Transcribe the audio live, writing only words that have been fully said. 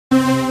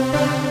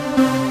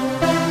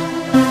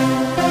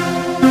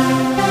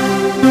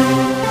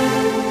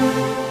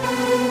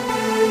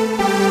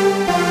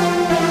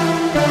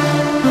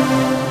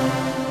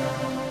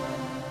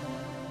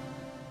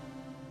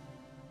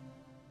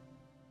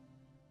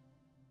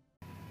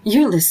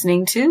You're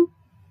listening to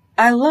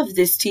I Love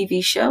This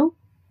TV Show,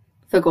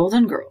 The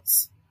Golden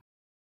Girls.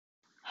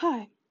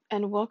 Hi,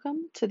 and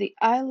welcome to the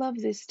I Love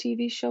This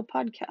TV Show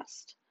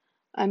podcast.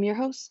 I'm your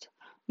host,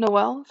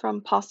 Noelle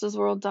from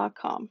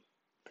pastasworld.com.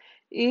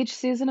 Each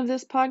season of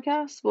this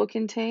podcast will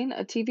contain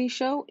a TV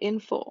show in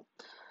full.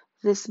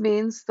 This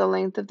means the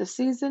length of the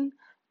season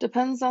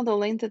depends on the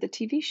length of the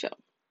TV show.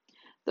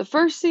 The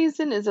first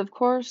season is, of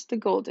course, The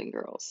Golden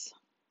Girls.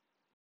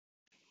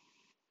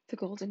 The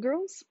Golden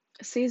Girls,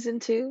 Season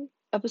 2,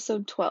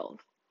 Episode 12,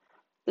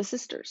 The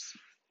Sisters.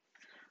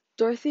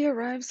 Dorothy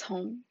arrives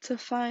home to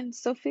find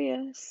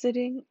Sophia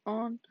sitting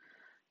on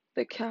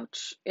the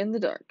couch in the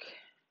dark.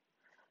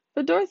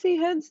 But Dorothy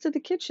heads to the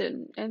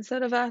kitchen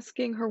instead of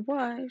asking her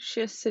why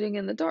she is sitting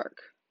in the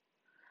dark.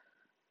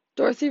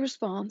 Dorothy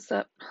responds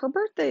that her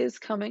birthday is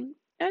coming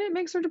and it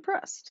makes her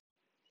depressed.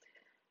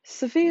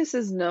 Sophia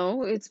says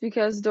no, it's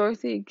because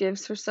Dorothy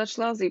gives her such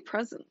lousy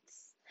presents.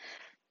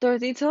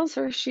 Dorothy tells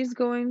her she's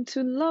going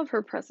to love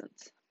her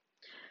present.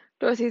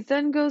 Dorothy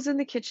then goes in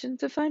the kitchen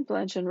to find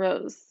Blanche and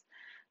Rose.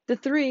 The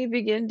three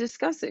begin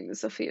discussing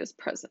Sophia's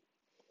present.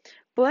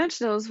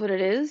 Blanche knows what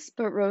it is,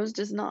 but Rose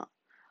does not.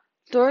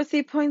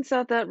 Dorothy points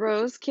out that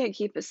Rose can't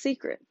keep a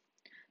secret.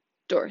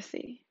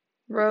 Dorothy.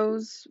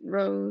 Rose.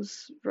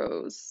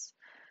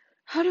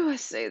 How do I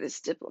say this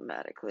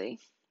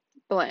diplomatically?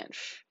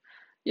 Blanche.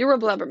 You're a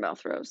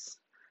blabbermouth, Rose.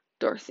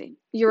 Dorothy.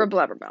 You're a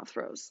blabbermouth,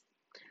 Rose.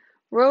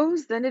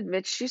 Rose then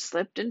admits she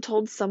slipped and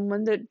told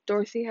someone that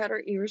Dorothy had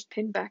her ears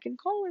pinned back in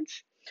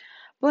college.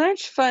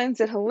 Blanche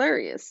finds it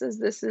hilarious, as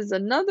this is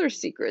another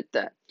secret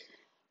that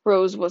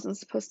Rose wasn't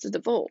supposed to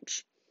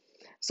divulge.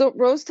 So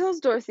Rose tells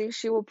Dorothy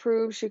she will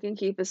prove she can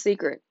keep a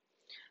secret.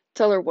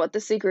 Tell her what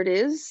the secret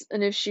is,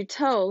 and if she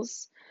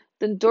tells,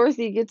 then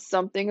Dorothy gets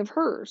something of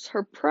hers,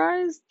 her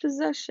prized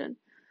possession.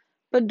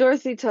 But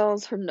Dorothy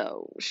tells her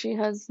no, she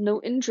has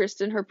no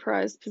interest in her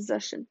prized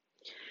possession.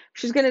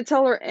 She's going to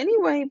tell her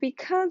anyway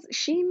because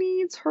she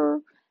needs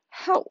her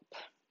help.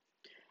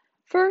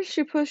 First,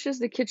 she pushes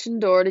the kitchen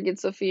door to get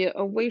Sophia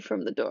away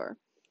from the door.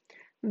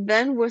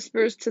 Then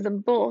whispers to them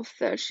both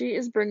that she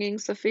is bringing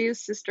Sophia's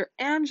sister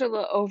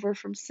Angela over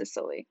from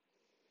Sicily.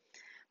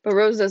 But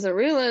Rose doesn't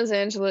realize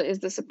Angela is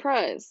the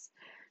surprise.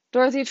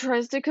 Dorothy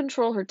tries to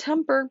control her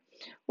temper,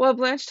 while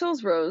Blanche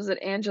tells Rose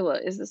that Angela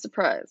is the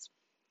surprise.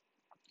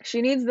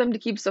 She needs them to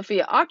keep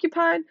Sophia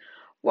occupied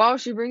while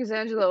she brings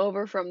Angela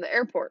over from the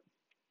airport.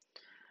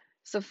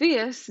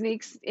 Sophia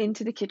sneaks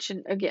into the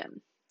kitchen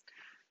again.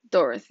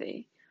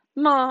 Dorothy.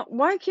 Ma,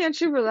 why can't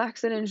you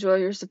relax and enjoy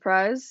your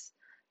surprise?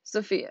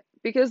 Sophia.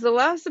 Because the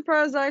last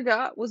surprise I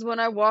got was when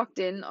I walked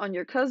in on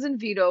your cousin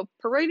Vito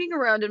parading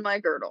around in my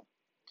girdle.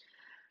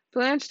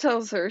 Blanche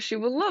tells her she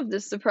will love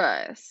this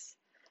surprise.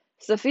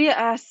 Sophia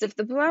asks if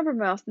the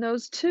blabbermouth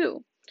knows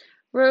too.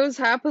 Rose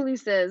happily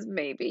says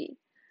maybe.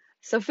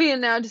 Sophia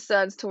now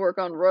decides to work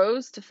on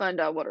Rose to find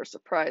out what her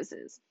surprise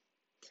is.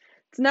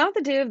 It's now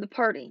the day of the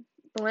party.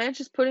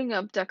 Blanche is putting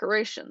up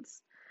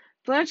decorations.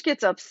 Blanche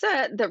gets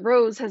upset that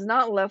Rose has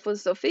not left with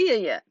Sophia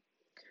yet.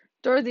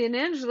 Dorothy and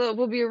Angela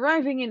will be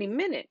arriving any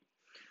minute.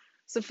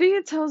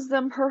 Sophia tells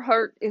them her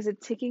heart is a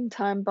ticking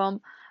time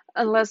bomb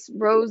unless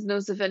Rose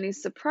knows of any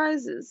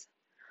surprises.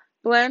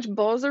 Blanche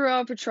balls her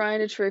up for trying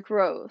to trick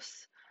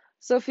Rose.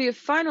 Sophia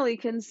finally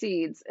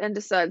concedes and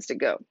decides to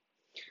go.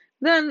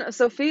 Then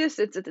Sophia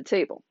sits at the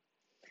table.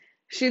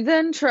 She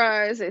then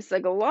tries a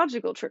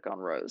psychological trick on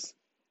Rose.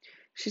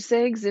 She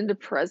sags into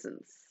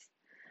presents.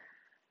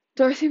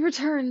 Dorothy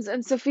returns,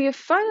 and Sophia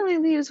finally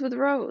leaves with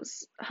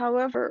Rose.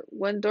 However,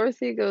 when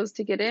Dorothy goes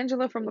to get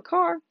Angela from the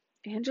car,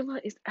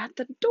 Angela is at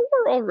the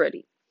door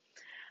already.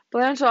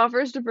 Blanche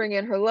offers to bring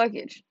in her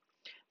luggage.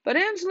 But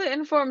Angela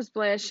informs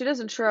Blanche she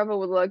doesn't travel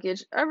with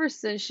luggage ever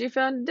since she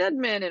found a dead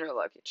man in her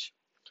luggage.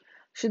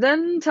 She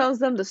then tells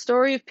them the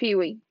story of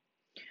Pee-wee.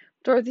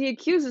 Dorothy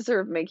accuses her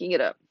of making it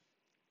up.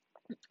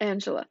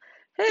 Angela.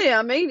 Hey,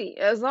 I'm 80.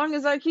 As long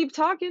as I keep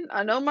talking,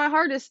 I know my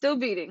heart is still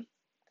beating.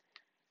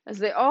 As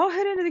they all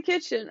head into the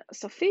kitchen,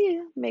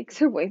 Sophia makes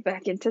her way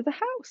back into the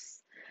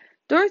house.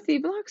 Dorothy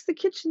blocks the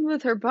kitchen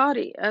with her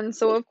body, and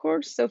so of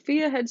course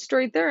Sophia heads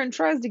straight there and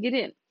tries to get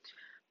in.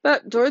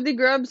 But Dorothy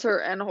grabs her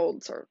and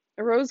holds her.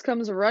 Rose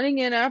comes running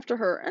in after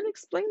her and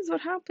explains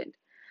what happened.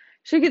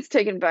 She gets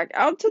taken back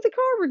out to the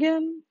car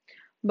again.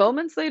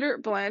 Moments later,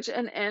 Blanche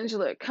and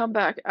Angela come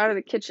back out of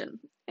the kitchen.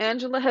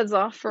 Angela heads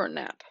off for a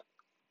nap.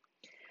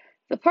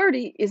 The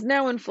party is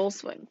now in full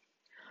swing.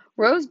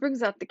 Rose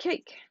brings out the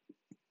cake,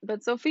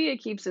 but Sophia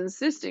keeps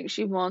insisting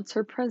she wants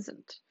her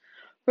present.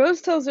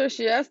 Rose tells her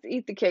she has to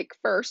eat the cake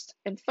first,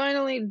 and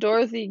finally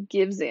Dorothy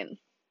gives in.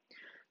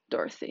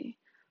 Dorothy.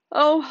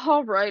 Oh,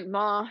 all right,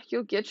 Ma.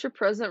 You'll get your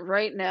present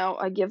right now.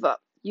 I give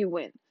up. You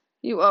win.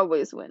 You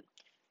always win.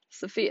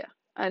 Sophia.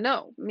 I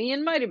know. Me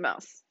and Mighty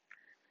Mouse.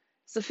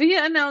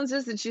 Sophia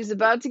announces that she's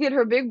about to get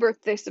her big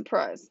birthday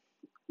surprise.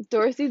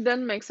 Dorothy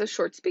then makes a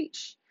short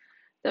speech.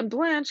 Then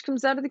Blanche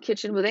comes out of the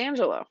kitchen with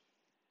Angela.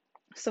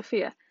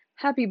 Sophia.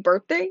 Happy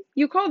birthday?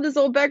 You called this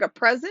old bag a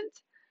present?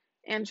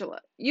 Angela.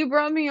 You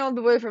brought me all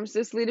the way from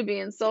Sicily to be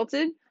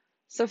insulted?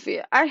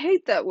 Sophia, I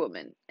hate that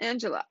woman.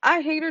 Angela,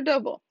 I hate her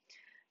double.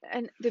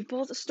 And they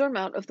both storm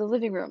out of the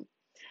living room.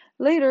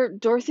 Later,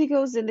 Dorothy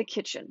goes in the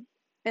kitchen.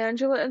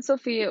 Angela and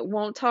Sophia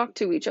won't talk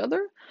to each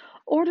other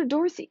or to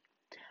Dorothy.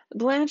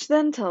 Blanche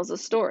then tells a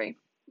story.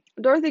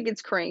 Dorothy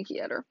gets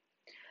cranky at her.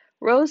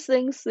 Rose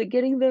thinks that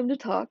getting them to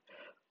talk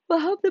will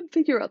help them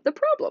figure out the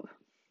problem.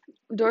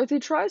 Dorothy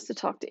tries to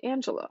talk to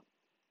Angela.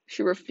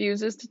 She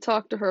refuses to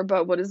talk to her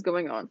about what is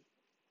going on.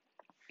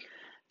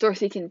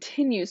 Dorothy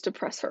continues to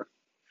press her.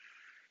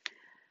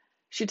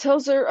 She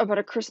tells her about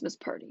a Christmas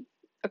party.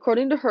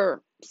 According to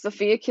her,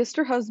 Sophia kissed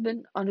her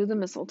husband under the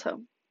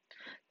mistletoe.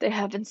 They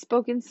haven't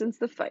spoken since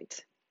the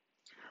fight.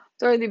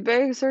 Dorothy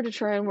begs her to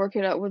try and work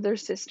it out with her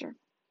sister.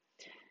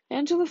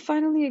 Angela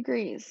finally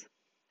agrees.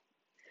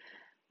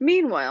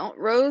 Meanwhile,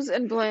 Rose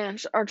and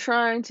Blanche are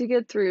trying to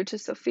get through to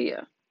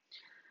Sophia.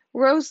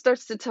 Rose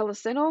starts to tell a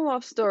St.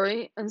 Olaf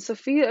story, and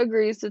Sophia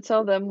agrees to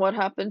tell them what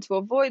happened to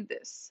avoid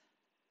this.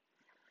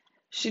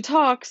 She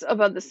talks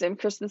about the same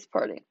Christmas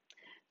party.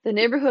 The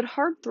neighborhood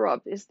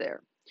heartthrob is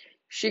there.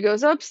 She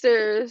goes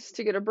upstairs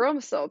to get a bromo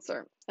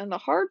seltzer, and the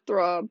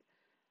heartthrob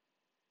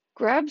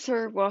grabs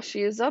her while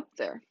she is up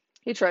there.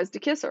 He tries to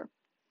kiss her.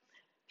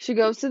 She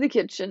goes to the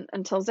kitchen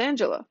and tells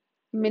Angela.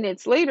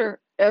 Minutes later,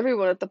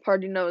 everyone at the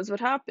party knows what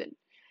happened.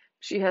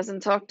 She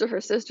hasn't talked to her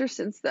sister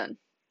since then.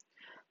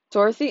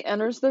 Dorothy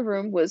enters the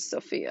room with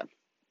Sophia.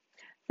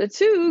 The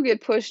two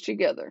get pushed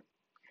together.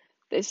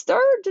 They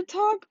start to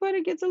talk, but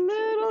it gets a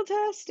little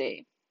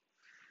testy.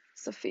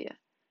 Sophia,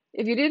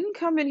 if you didn't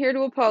come in here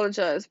to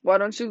apologize, why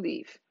don't you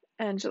leave?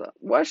 Angela,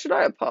 why should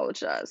I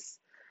apologize?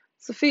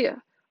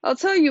 Sophia, I'll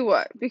tell you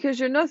why. Because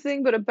you're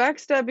nothing but a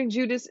backstabbing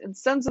Judas in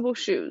sensible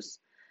shoes.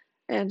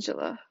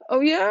 Angela, oh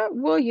yeah?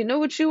 Well, you know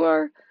what you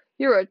are?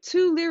 You're a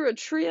 2 lira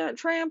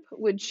tramp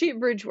with cheap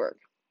bridge work.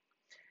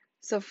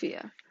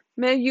 Sophia,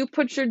 may you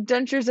put your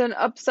dentures in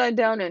upside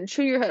down and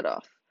chew your head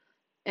off.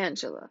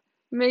 Angela,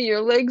 may your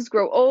legs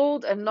grow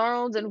old and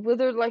gnarled and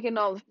withered like an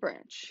olive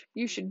branch.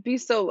 You should be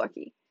so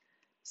lucky.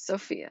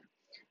 Sophia,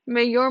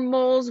 may your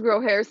moles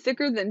grow hair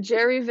thicker than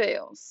Jerry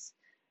Vale's.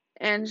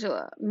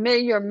 Angela, may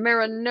your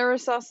marinara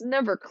sauce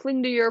never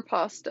cling to your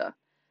pasta.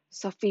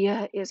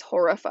 Sophia is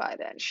horrified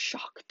and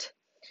shocked.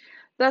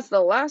 That's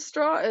the last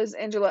straw as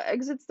Angela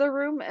exits the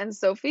room and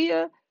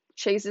Sophia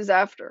chases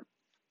after.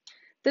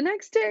 The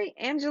next day,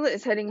 Angela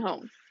is heading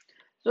home.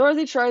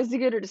 Dorothy tries to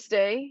get her to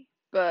stay,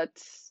 but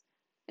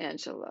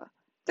Angela,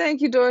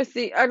 thank you,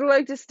 Dorothy. I'd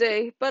like to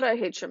stay, but I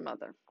hate your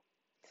mother.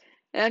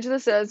 Angela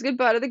says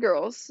goodbye to the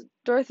girls.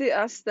 Dorothy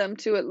asks them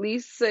to at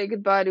least say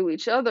goodbye to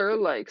each other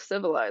like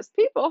civilized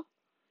people.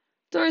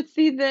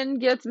 Dorothy then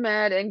gets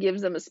mad and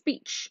gives them a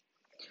speech.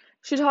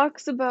 She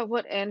talks about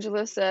what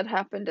Angela said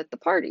happened at the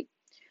party.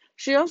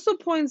 She also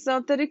points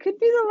out that it could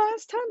be the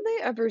last time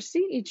they ever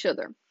see each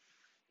other.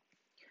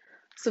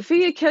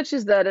 Sophia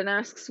catches that and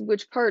asks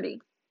which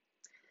party.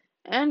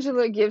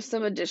 Angela gives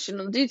some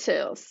additional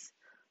details.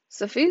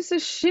 Sophia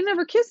says she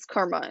never kissed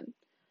Carmine.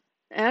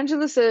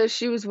 Angela says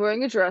she was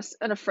wearing a dress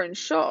and a French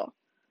shawl.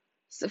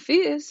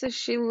 Sophia says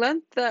she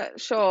lent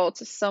that shawl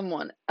to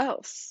someone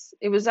else.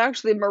 It was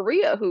actually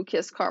Maria who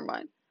kissed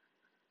Carmine.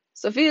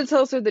 Sophia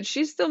tells her that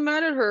she's still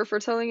mad at her for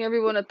telling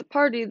everyone at the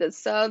party that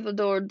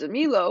Salvador de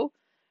Milo,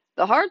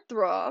 the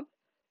heartthrob,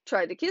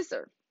 tried to kiss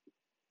her.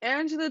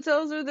 Angela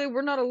tells her they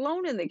were not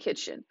alone in the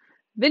kitchen.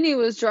 Vinny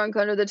was drunk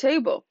under the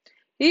table.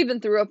 He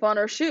even threw up on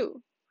her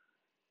shoe.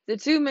 The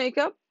two make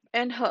up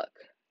and hug.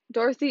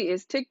 Dorothy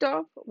is ticked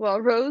off,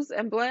 while Rose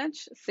and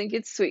Blanche think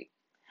it's sweet.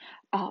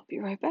 I'll be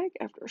right back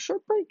after a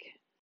short break.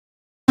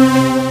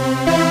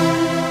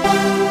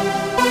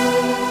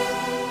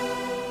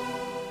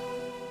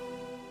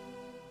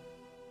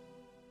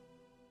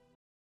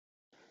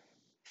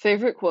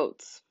 Favorite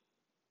quotes.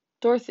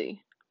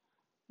 Dorothy,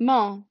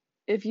 Ma,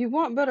 if you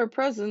want better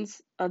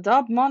presents,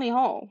 adopt Monty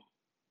Hall.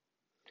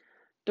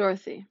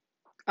 Dorothy,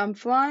 I'm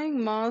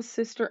flying Ma's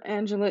sister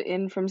Angela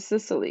in from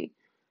Sicily.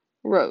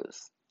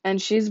 Rose,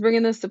 and she's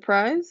bringing the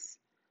surprise?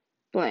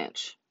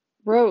 Blanche,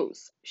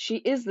 Rose, she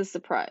is the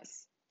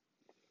surprise.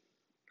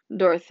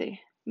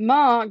 Dorothy,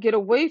 Ma, get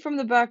away from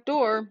the back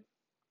door.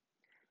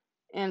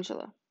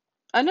 Angela,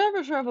 I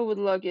never travel with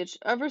luggage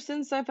ever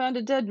since I found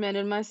a dead man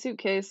in my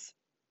suitcase.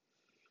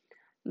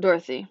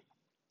 Dorothy,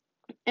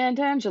 Aunt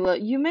Angela,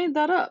 you made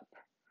that up.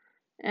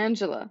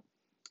 Angela,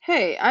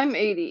 hey, I'm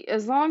 80.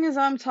 As long as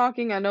I'm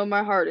talking, I know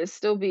my heart is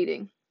still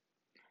beating.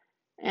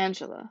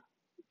 Angela,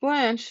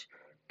 Blanche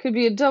could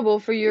be a double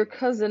for your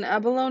cousin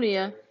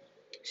Abelonia.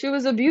 She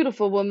was a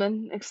beautiful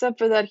woman, except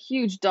for that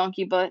huge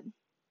donkey butt.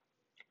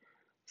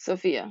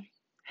 Sophia,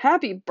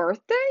 happy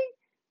birthday?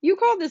 You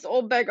call this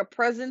old bag a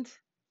present?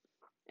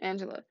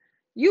 Angela,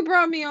 you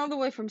brought me all the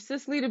way from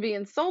Sicily to be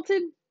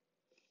insulted?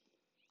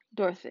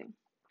 Dorothy,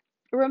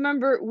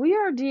 remember, we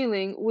are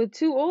dealing with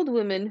two old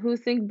women who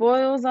think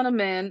boils on a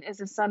man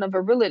is a sign of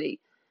virility.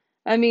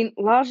 I mean,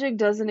 logic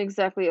doesn't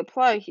exactly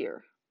apply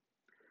here.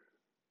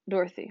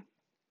 Dorothy,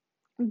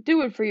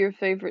 do it for your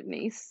favorite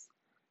niece.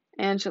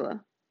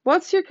 Angela,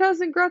 what's your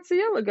cousin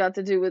Graziella got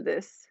to do with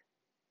this?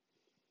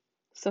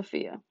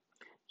 Sophia,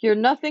 You're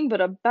nothing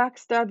but a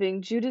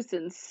backstabbing Judas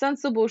in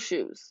sensible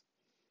shoes.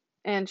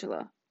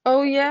 Angela.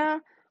 Oh, yeah?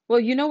 Well,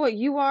 you know what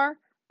you are?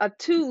 A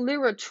 2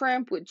 lira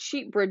tramp with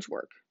cheap bridge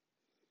work.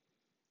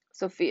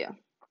 Sophia.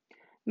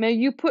 May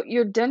you put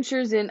your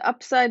dentures in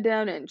upside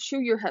down and chew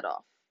your head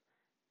off.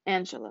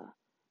 Angela.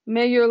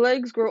 May your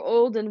legs grow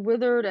old and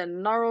withered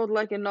and gnarled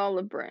like an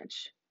olive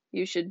branch.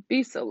 You should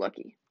be so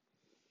lucky.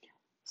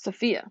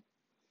 Sophia.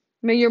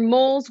 May your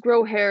moles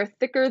grow hair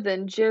thicker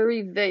than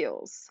Jerry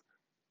Vale's.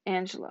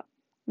 Angela.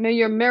 May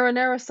your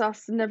marinara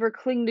sauce never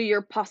cling to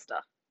your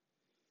pasta.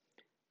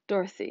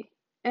 Dorothy.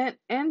 Aunt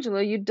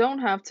Angela, you don't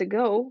have to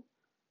go.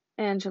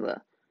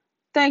 Angela.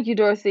 Thank you,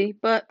 Dorothy,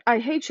 but I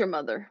hate your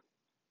mother.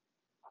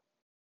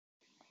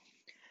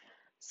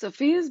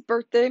 Sophia's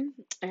birthday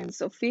and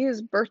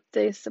Sophia's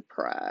birthday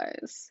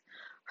surprise.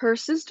 Her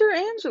sister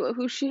Angela,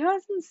 who she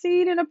hasn't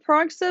seen in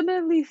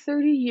approximately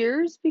 30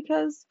 years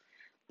because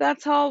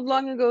that's how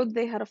long ago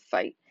they had a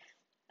fight,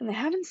 and they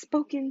haven't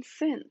spoken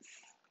since.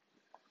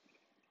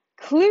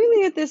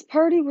 Clearly, at this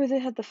party where they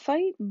had the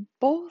fight,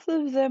 both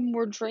of them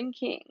were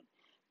drinking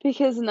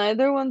because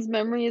neither one's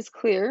memory is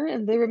clear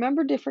and they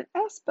remember different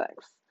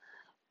aspects.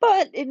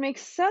 But it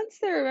makes sense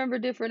they remember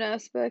different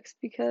aspects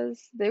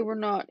because they were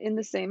not in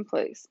the same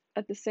place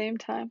at the same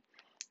time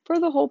for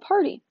the whole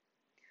party.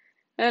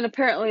 And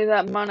apparently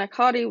that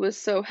manicotti was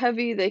so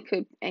heavy they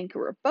could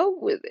anchor a boat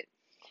with it.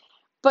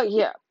 But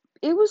yeah,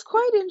 it was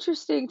quite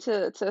interesting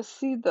to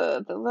see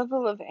the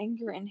level of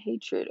anger and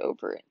hatred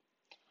over it.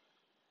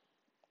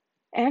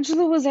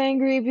 Angela was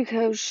angry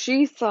because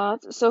she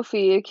thought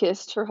Sophia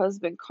kissed her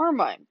husband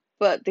Carmine,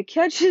 but the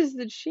catch is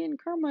that she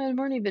and Carmine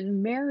weren't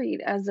even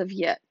married as of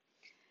yet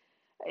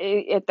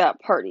at that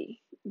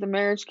party. The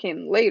marriage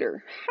came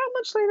later. How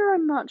much later,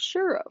 I'm not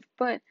sure of,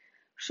 but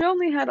she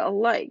only had a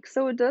like,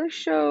 so it does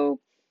show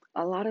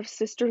a lot of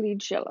sisterly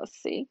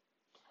jealousy.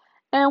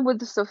 And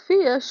with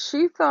Sophia,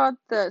 she thought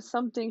that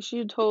something she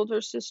had told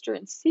her sister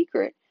in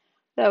secret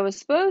that was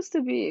supposed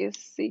to be a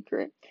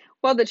secret,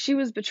 well, that she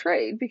was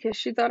betrayed because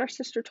she thought her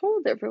sister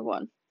told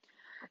everyone.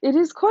 It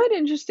is quite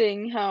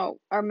interesting how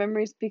our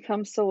memories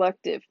become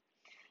selective,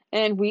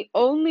 and we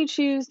only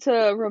choose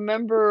to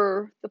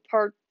remember the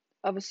part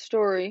of a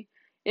story,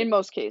 in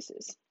most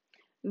cases,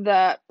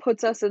 that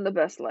puts us in the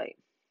best light.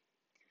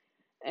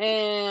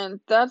 And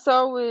that's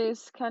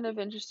always kind of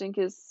interesting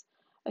because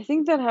I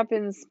think that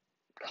happens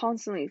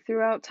constantly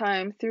throughout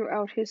time,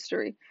 throughout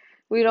history.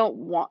 We don't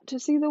want to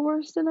see the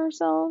worst in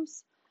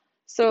ourselves,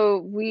 so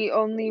we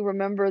only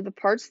remember the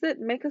parts that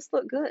make us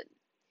look good.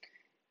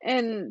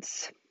 And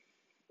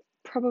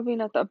probably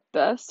not the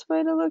best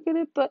way to look at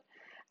it, but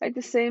at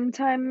the same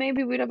time,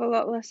 maybe we'd have a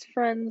lot less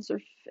friends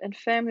and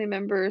family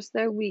members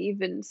that we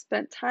even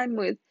spent time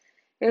with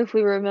if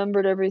we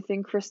remembered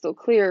everything crystal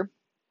clear.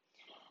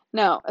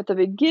 Now, at the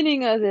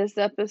beginning of this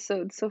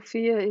episode,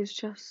 Sophia is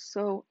just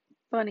so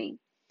funny.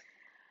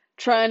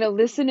 Trying to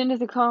listen into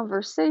the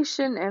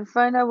conversation and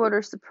find out what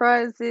her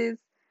surprise is.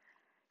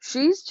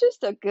 She's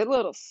just a good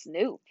little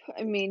snoop.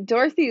 I mean,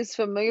 Dorothy is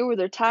familiar with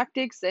her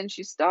tactics and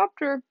she stopped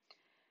her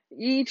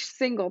each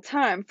single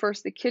time.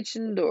 First the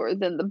kitchen door,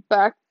 then the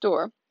back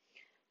door.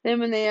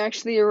 Then when they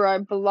actually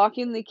arrived,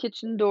 blocking the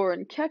kitchen door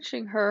and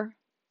catching her.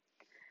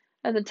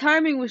 And the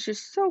timing was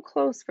just so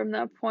close from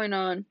that point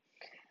on.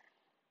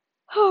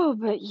 Oh,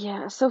 but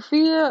yeah,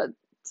 Sophia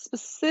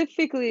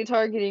specifically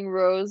targeting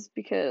Rose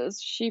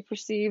because she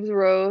perceives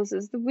Rose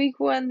as the weak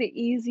one, the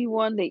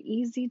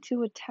easy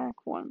to attack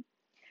one.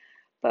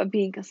 But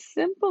being a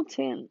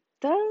simpleton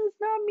does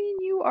not mean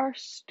you are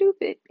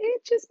stupid.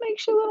 It just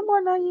makes you a little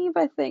more naive,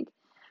 I think.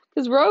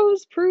 Because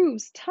Rose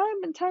proves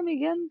time and time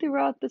again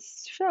throughout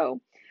this show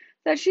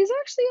that she's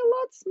actually a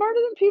lot smarter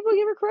than people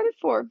give her credit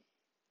for.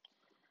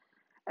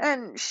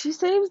 And she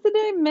saves the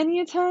day many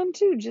a time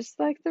too, just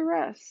like the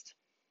rest.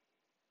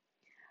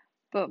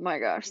 But my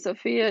gosh,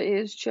 Sophia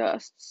is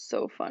just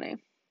so funny.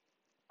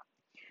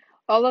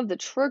 All of the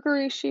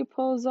trickery she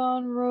pulls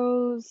on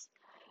Rose,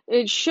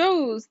 it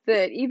shows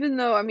that even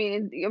though I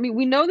mean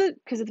we know that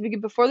because at the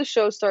beginning before the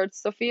show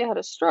starts, Sophia had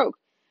a stroke,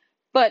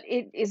 but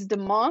it is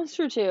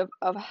demonstrative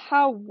of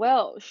how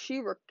well she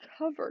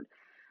recovered.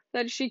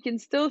 That she can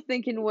still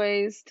think in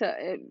ways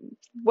to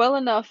well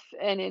enough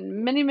and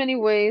in many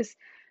ways,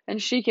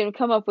 and she can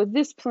come up with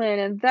this plan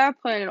and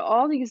that plan in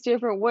all these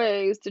different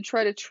ways to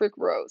try to trick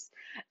Rose.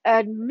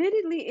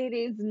 Admittedly, it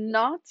is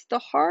not the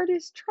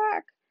hardest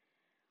track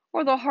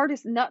or the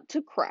hardest nut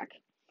to crack,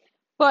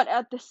 but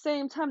at the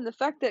same time, the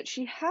fact that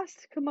she has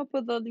to come up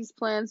with all these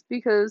plans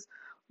because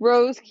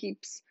Rose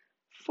keeps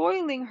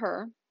foiling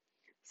her,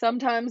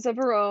 sometimes of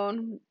her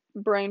own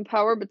brain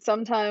power, but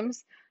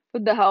sometimes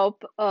with the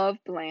help of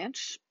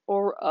Blanche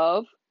or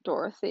of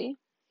Dorothy.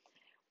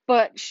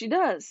 But she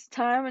does,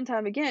 time and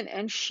time again,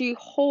 and she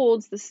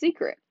holds the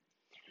secret.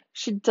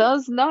 She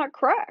does not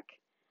crack.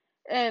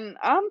 And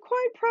I'm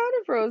quite proud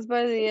of Rose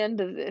by the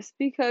end of this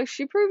because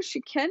she proves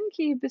she can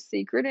keep a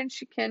secret and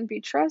she can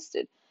be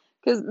trusted.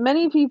 Because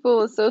many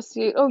people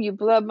associate, oh, you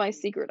blabbed my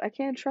secret. I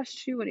can't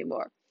trust you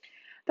anymore.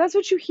 That's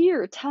what you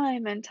hear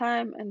time and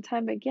time and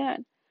time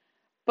again.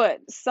 But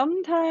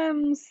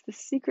sometimes the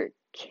secret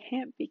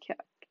can't be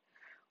kept.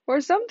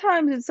 Or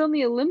sometimes it's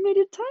only a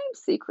limited time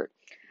secret.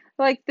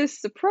 Like this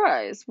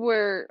surprise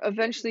where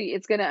eventually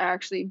it's going to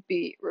actually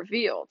be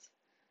revealed.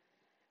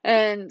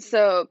 And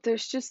so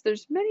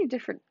there's many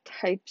different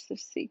types of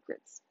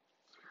secrets.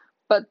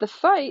 But the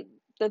fight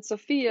that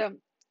Sophia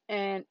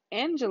and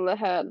Angela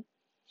had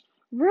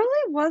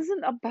really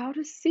wasn't about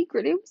a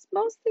secret. It was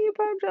mostly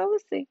about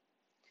jealousy.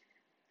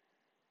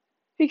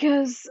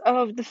 Because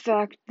of the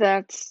fact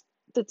that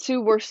the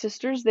two were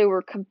sisters, they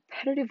were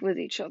competitive with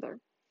each other.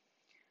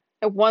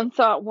 And one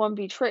thought one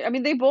betrayed. I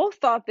mean, they both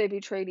thought they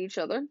betrayed each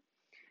other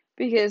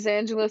because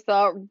Angela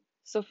thought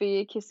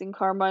Sophia kissing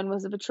Carmine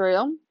was a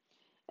betrayal,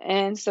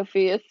 and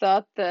Sophia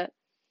thought that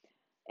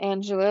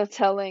Angela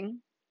telling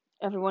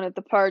everyone at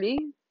the party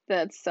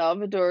that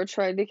Salvador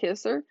tried to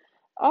kiss her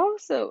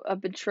also a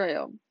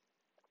betrayal.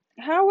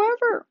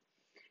 However,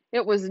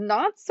 it was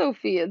not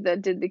Sophia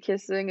that did the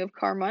kissing of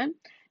Carmine,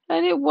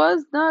 and it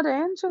was not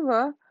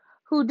Angela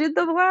who did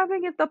the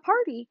laughing at the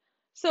party.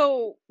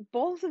 So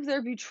both of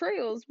their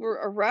betrayals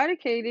were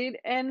eradicated,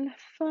 and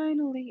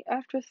finally,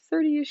 after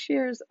 30-ish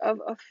years of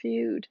a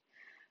feud,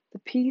 the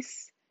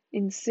peace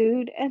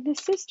ensued, and the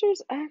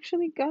sisters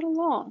actually got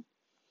along.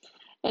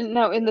 And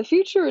now in the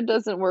future, it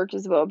doesn't work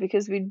as well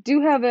because we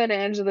do have Anna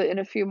and Angela in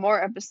a few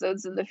more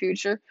episodes in the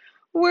future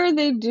where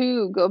they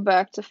do go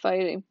back to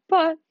fighting.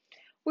 But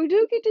we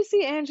do get to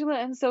see Angela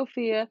and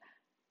Sophia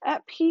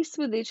at peace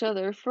with each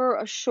other for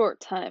a short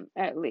time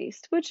at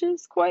least, which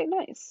is quite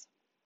nice.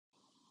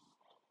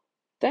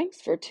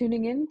 Thanks for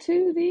tuning in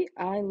to the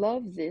I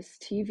Love This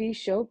TV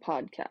Show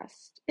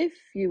podcast. If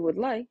you would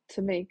like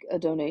to make a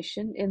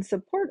donation in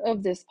support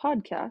of this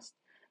podcast,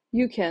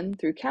 you can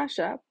through Cash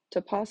App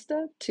to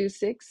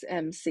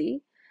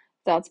Pasta26MC.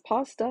 That's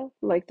pasta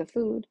like the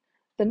food,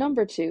 the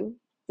number 2,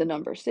 the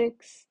number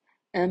 6,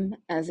 M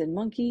as in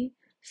monkey,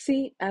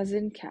 C as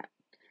in cat.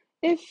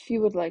 If you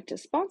would like to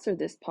sponsor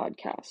this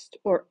podcast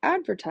or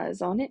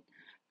advertise on it,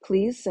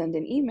 please send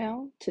an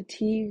email to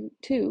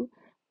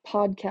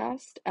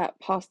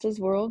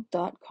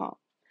podcast@pastasworld.com.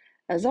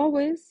 As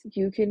always,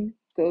 you can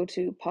go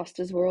to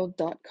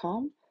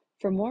pastasworld.com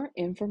for more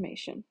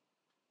information.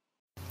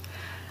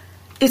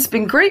 It's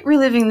been great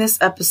reliving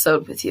this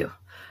episode with you.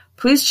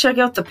 Please check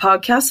out the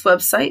podcast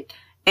website,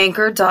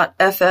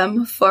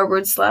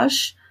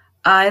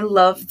 anchor.fm/I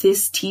Love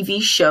This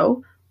TV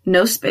Show,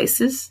 no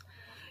spaces.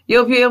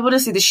 You'll be able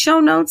to see the show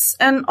notes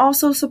and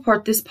also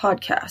support this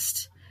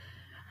podcast.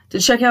 To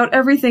check out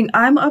everything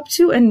I'm up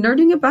to and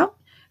nerding about,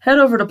 head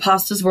over to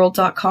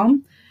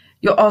pastasworld.com.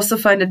 You'll also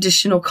find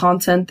additional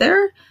content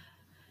there.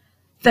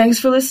 Thanks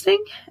for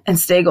listening and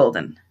stay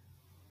golden.